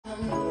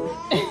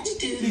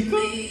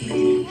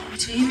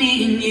Between me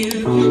and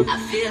you, I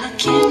feel a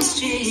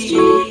chemistry.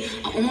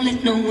 I won't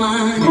let no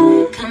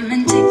one come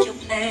and take your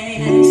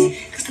place.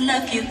 Cause the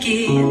love you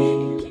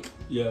give.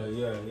 Yeah.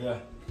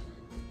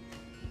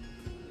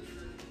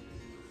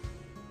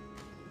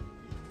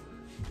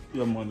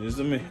 Yeah, man,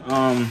 isn't me?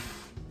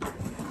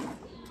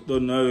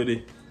 Don't know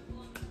already.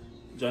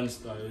 John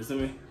Star,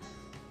 isn't me?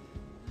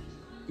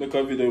 Make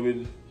a video with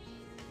me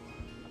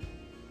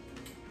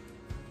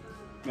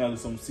and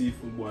some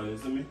seafood boil,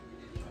 isn't me?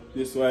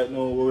 This right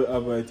now what we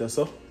have right here,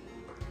 so.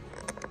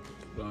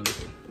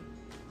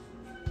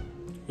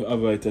 We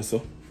have right here,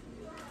 so.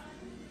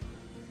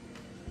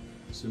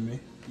 See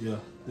me? Yeah,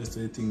 that's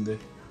the thing there.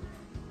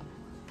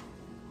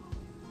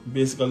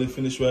 Basically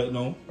finished right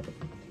now.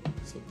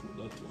 So put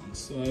that to one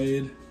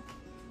side.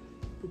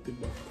 Put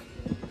it back.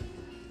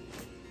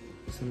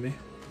 See me?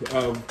 We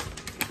have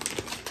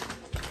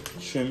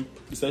shrimp.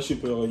 This is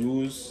shrimp I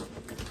use.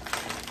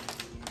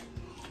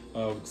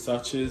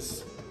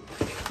 Sachets.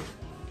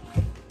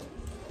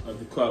 Have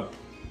the crab.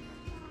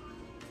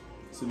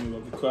 See me, we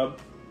have the crab.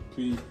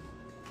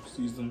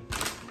 Pre-seasoned.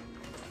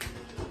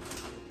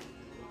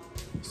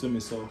 See me,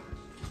 so.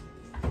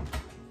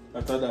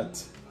 After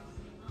that.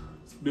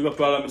 Big up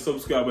all of my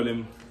subscribers,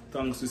 them.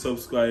 Thanks to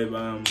subscribe.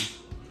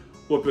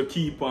 Hope you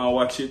keep on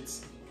watch it.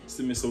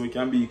 See me, so we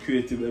can be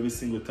creative every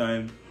single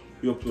time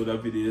we upload a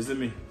video. See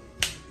me?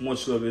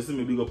 Much love. See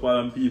me, big up all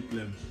them people.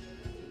 Them.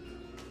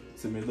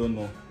 See me, don't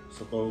know.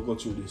 So I'll go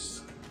through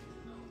this.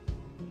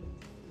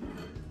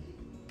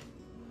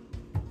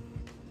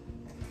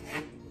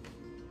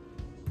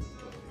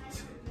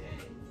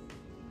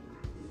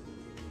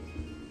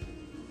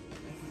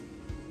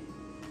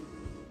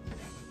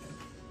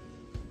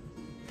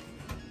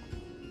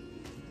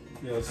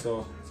 Yeah,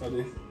 so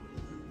sorry.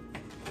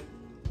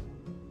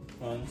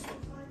 And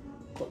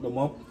cut them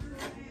up.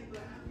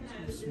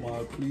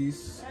 Small,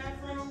 please.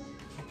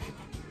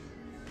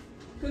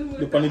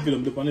 The panny.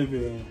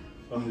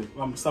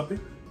 I'm sappy.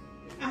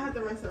 I had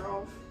the rest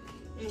off.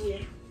 And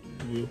yeah.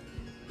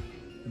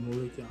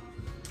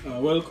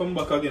 Welcome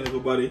back again,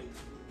 everybody.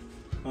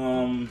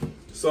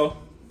 So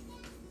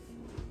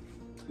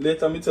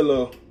later me tell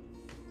you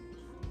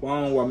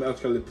what I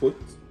actually put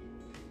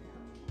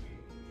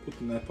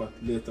in the pot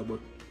later, but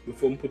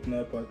before I put in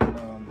the pot,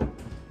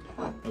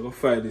 I go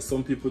fry this.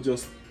 Some people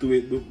just do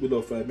it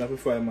without fry. I have to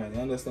fry mine.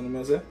 You understand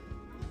what I say?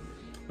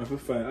 I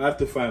have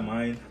to fry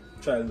mine.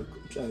 Try to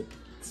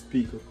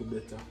speak a little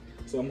better.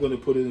 So I'm going to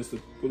put this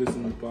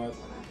in the pot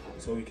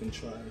so we can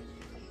try,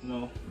 you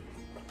know,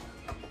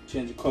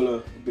 change the color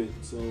a bit.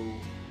 So,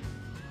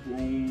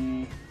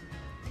 boom.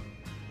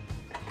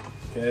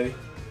 Okay.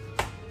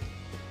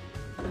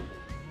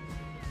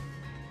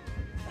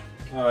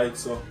 All right.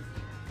 So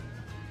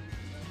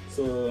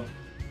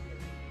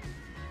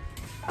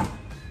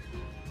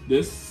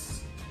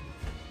this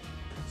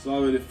is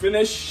already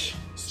finished.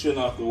 Strain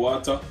off the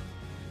water.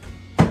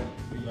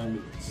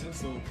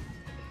 So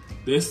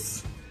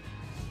this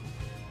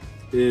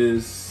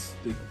is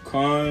the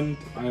corn,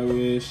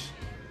 Irish,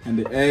 and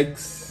the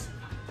eggs.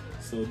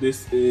 So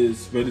this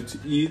is ready to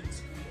eat.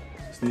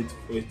 Just need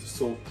for it to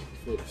soak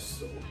first.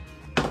 So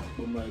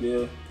boom, right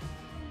there.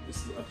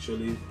 This is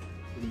actually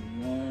pretty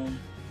warm.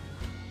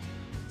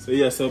 So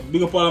yeah, so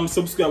big up all my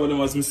subscribers,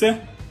 as me say.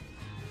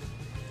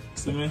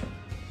 See me?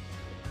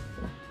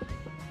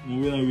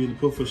 We're not really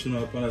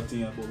professional kind of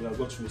thing, but we have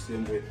got through the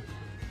same way.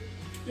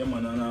 Yeah,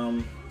 man,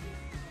 and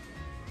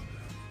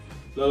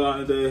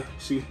Lola there,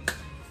 she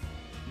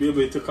be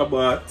able to take a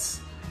bath.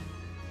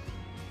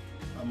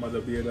 My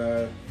mother be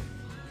there.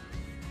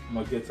 I'm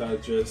gonna get her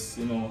dressed,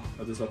 you know,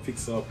 I just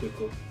fix her up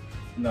like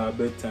a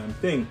bedtime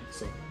thing.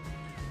 So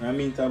in the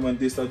meantime, when I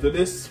do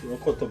this, we'll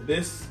cut up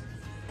this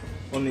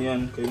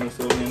onion, because you know,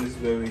 so onion is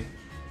very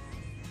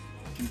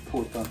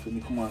important when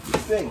you come out to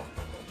this thing.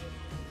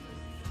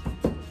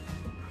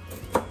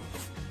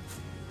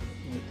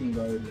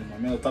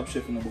 I'm a top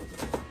chef in the boat.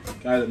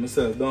 Can't let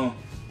myself down.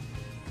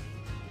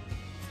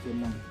 Yeah,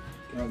 man.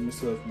 Can't help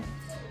myself, man.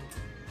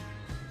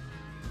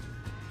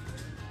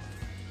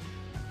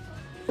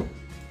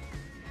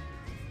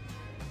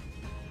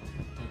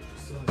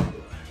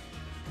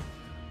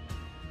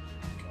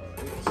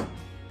 Alright.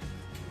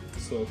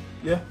 So,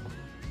 yeah.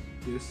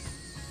 This.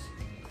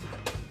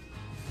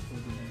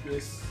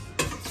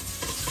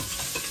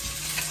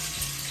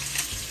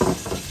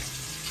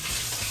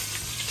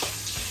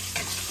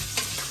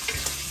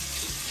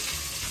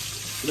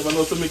 You never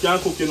know something can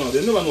cook, you know.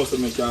 They never know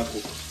something can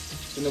cook.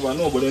 You never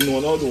know, but they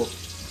know how to do.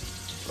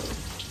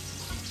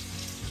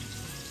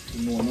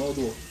 You know how to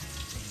do.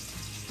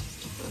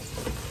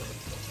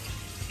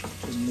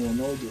 You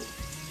know how to do.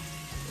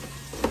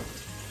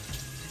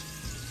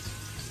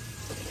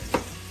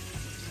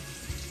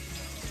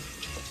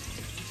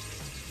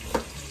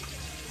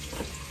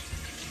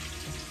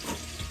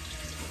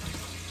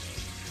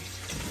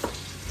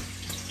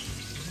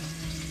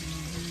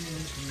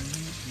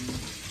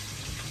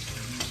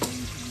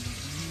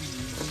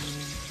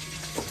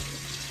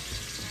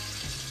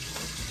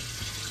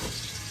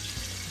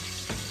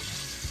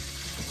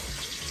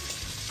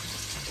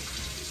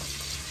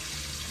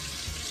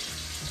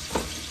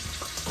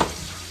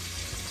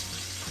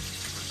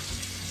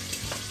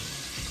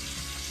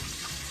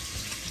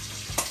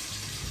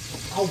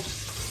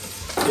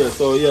 Yeah,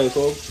 so look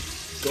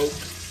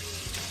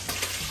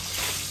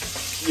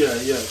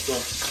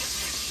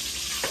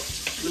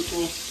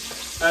how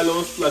I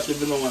love splash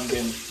every now and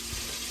then.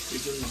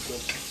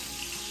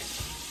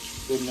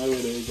 So now where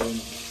there is going on.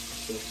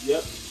 So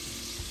yep.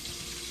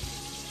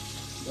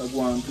 I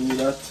go and do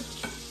that.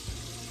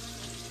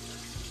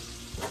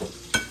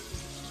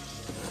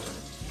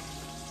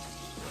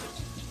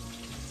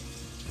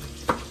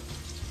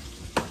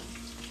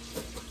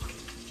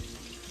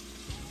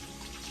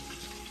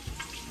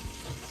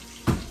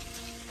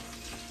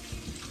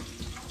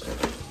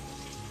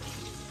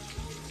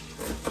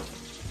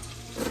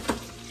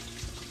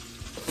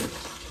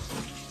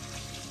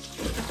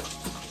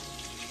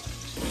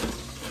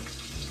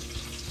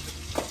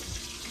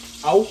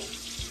 Ow.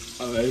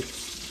 Alright.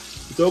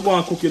 It's all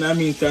going to cook in the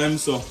meantime,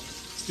 so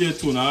stay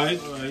tuned, alright?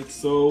 Alright,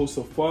 so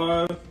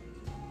far.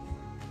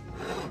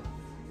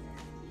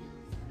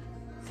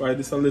 Fry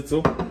this a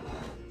little.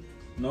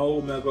 Now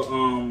I'm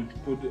going to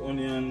put the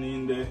onion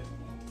in there.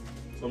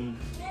 Some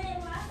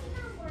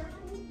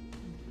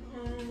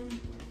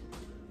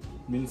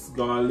minced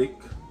garlic,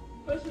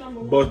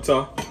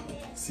 butter,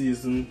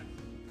 season,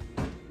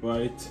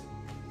 right?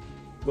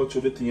 Go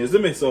through the thing,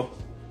 isn't it? So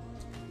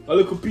a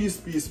little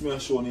piece me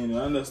and showing in, you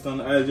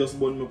understand? I just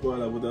burn my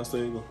powder, but that's how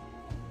you go.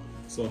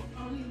 So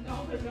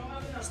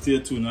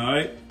stay tuned,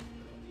 alright?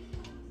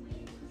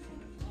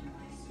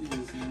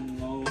 Season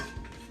now.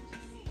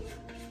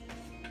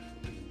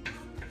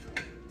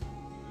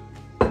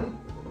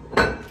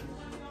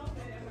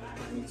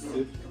 Mix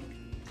it.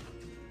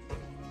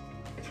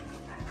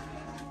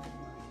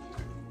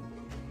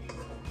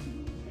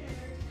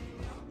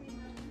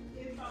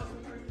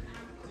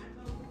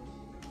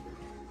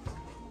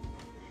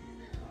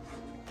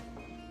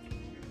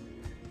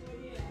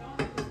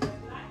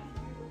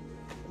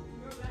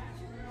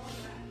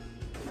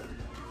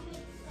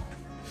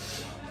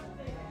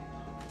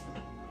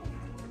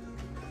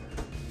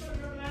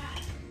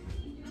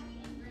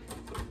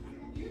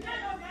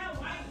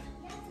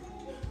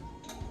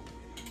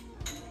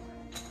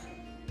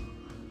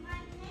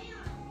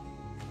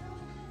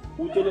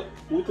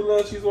 Who told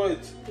her she's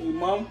white?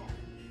 Mom?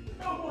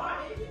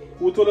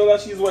 Who told her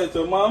that she's white?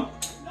 Her mom?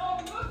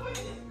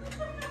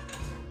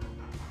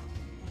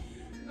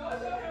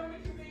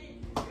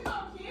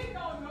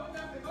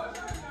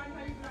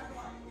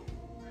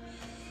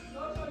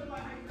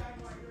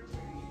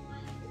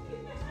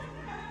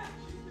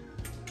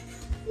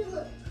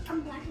 Look,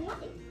 I'm black and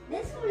white.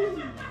 This one is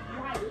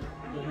white,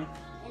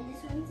 and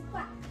this one's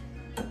black.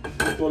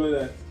 Who told you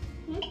that?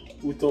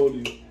 Who told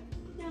you?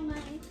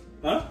 Nobody.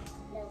 Huh?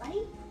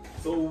 Nobody.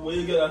 So where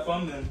you get that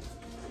from then?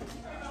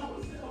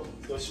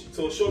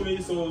 So show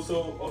me. So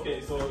okay.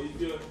 So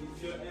if your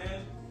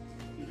hand,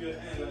 let me see what your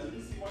hand.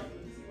 It's white.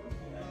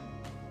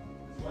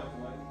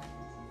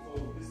 So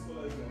this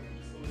color is white.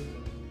 This color is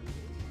white.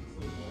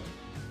 So it's white.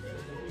 So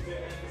put your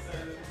hand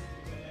inside. Let me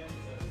see. Put your hand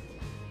inside.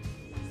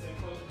 Is it the same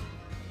color?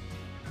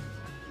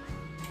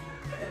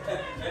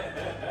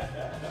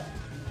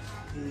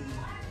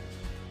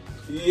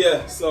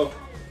 Yeah. So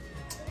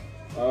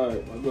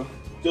alright, my God.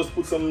 Just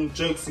put some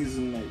jerk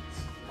season in it.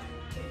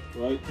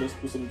 Right? Just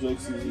put some jerk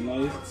season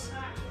in it.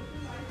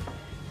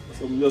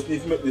 So we just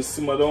need to make this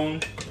simmer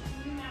down.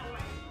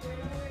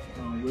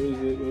 Where is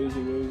it?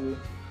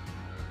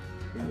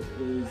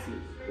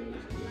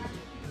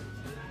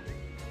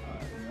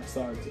 Alright, that's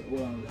all right.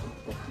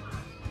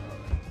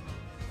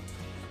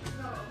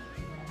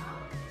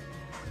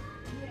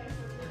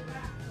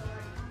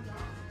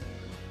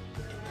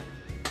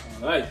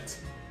 Alright.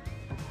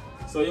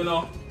 So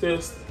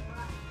taste.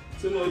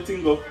 So the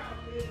thing go.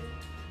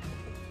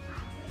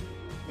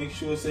 Make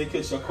sure you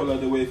catch the color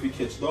the way if you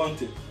catch,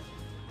 don't it?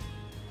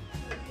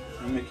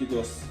 And make it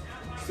just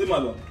simmer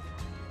down.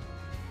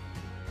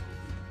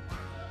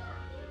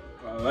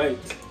 Alright,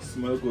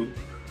 smell good.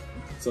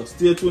 So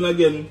stay tuned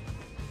again,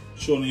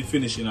 showing you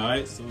finishing,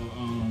 alright? So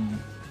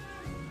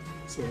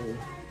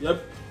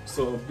yep.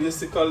 So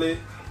basically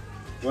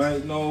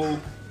right now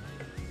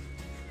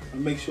I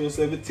make sure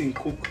everything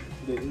cook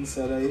the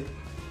inside of it.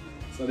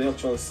 So the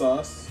actual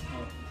sauce.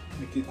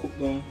 Make it cook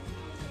down.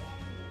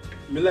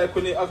 I like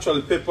when you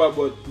actually pepper,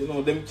 but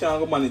them can't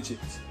go manage it.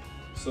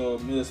 So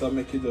I just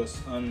make it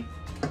just, and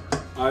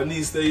I need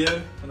to stay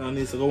here and I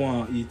need to go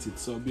and eat it.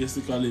 So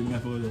basically I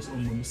have to just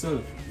humble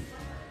myself.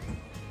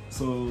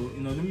 So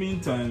in the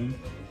meantime,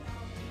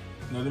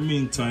 yeah, I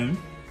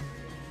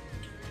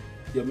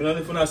don't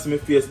even ask my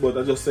face, but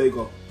I just say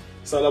go.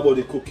 It's all about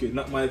the cooking,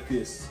 not my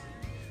face.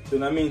 So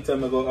in the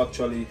meantime I go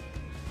actually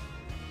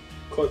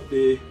cut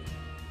the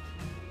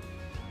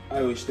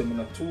Irish them in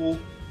a tool.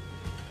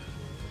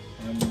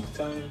 In the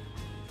meantime,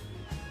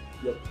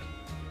 yep.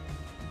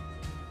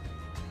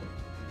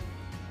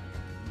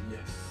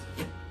 Yes.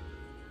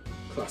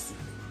 Classic.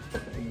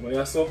 Anyway,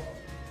 yeah, so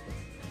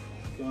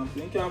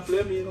you can't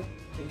play me, You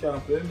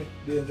can't play me.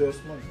 Dangerous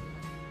man.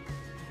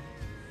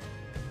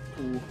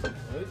 Cool.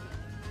 Right?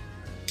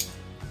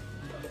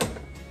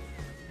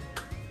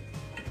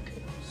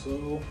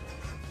 So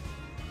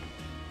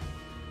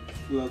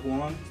still a go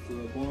on.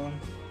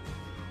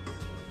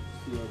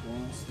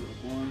 Still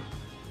going.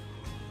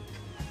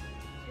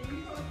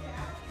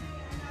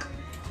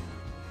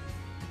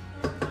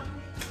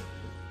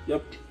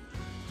 Yep.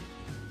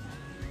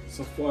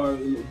 So far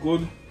it look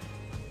good.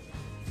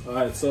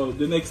 Alright, so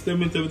the next 10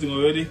 minutes everything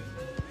already.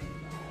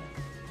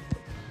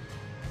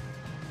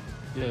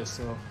 Yeah,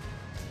 so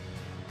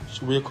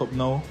she wake up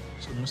now.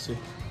 So let me see.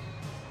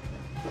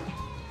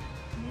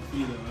 I'm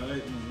feeling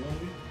alright, you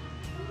want me?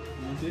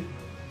 You want it?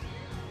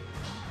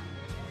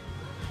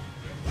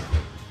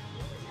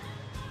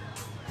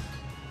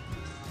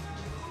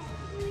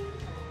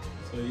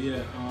 So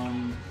yeah,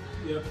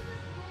 yep.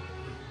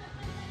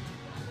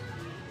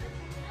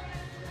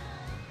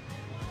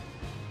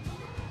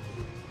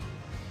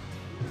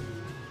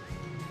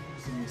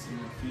 See me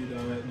feed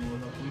her right now. I'm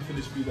gonna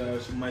finish feed her,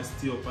 she might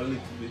stay up a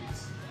little bit.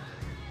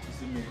 You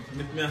see me?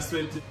 Make me a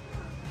sweat.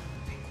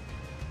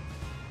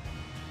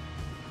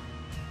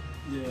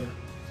 Yeah.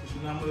 So she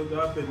normally go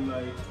to bed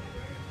like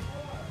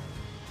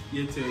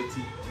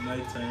 8:30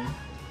 night time.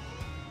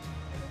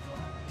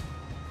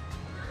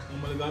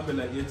 Normally go to bed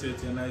like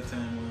 8:30 at night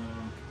time.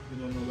 You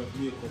don't know what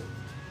wake up.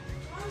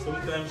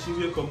 Sometimes she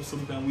wake up,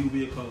 sometimes we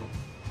wake up.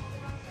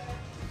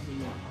 You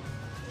know.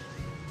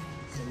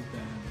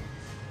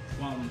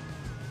 Sometimes.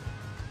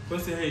 Come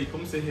say hey,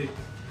 come say hey.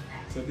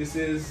 So this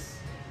is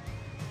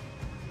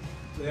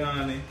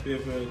Leonie,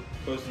 favorite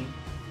cousin.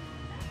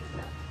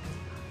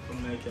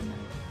 Come like your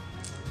mom.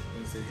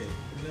 Come say hey.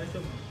 Come like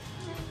your mom.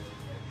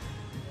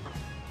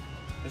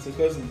 That's a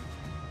cousin.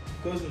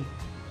 Cousin.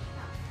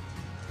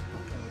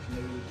 She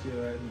never really care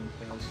right now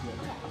because she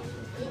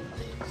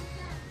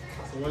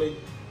So what are you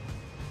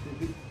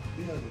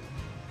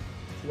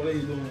So what are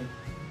you doing?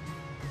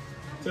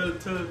 Tell the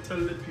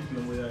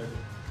people what you are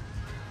doing.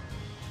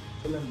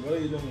 Tell them, what are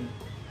you doing?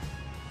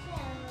 So,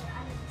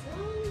 I'm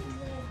doing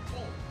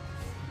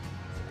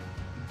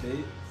the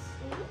dates. Dates?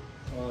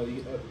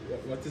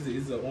 What is it?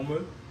 Is it a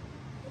woman?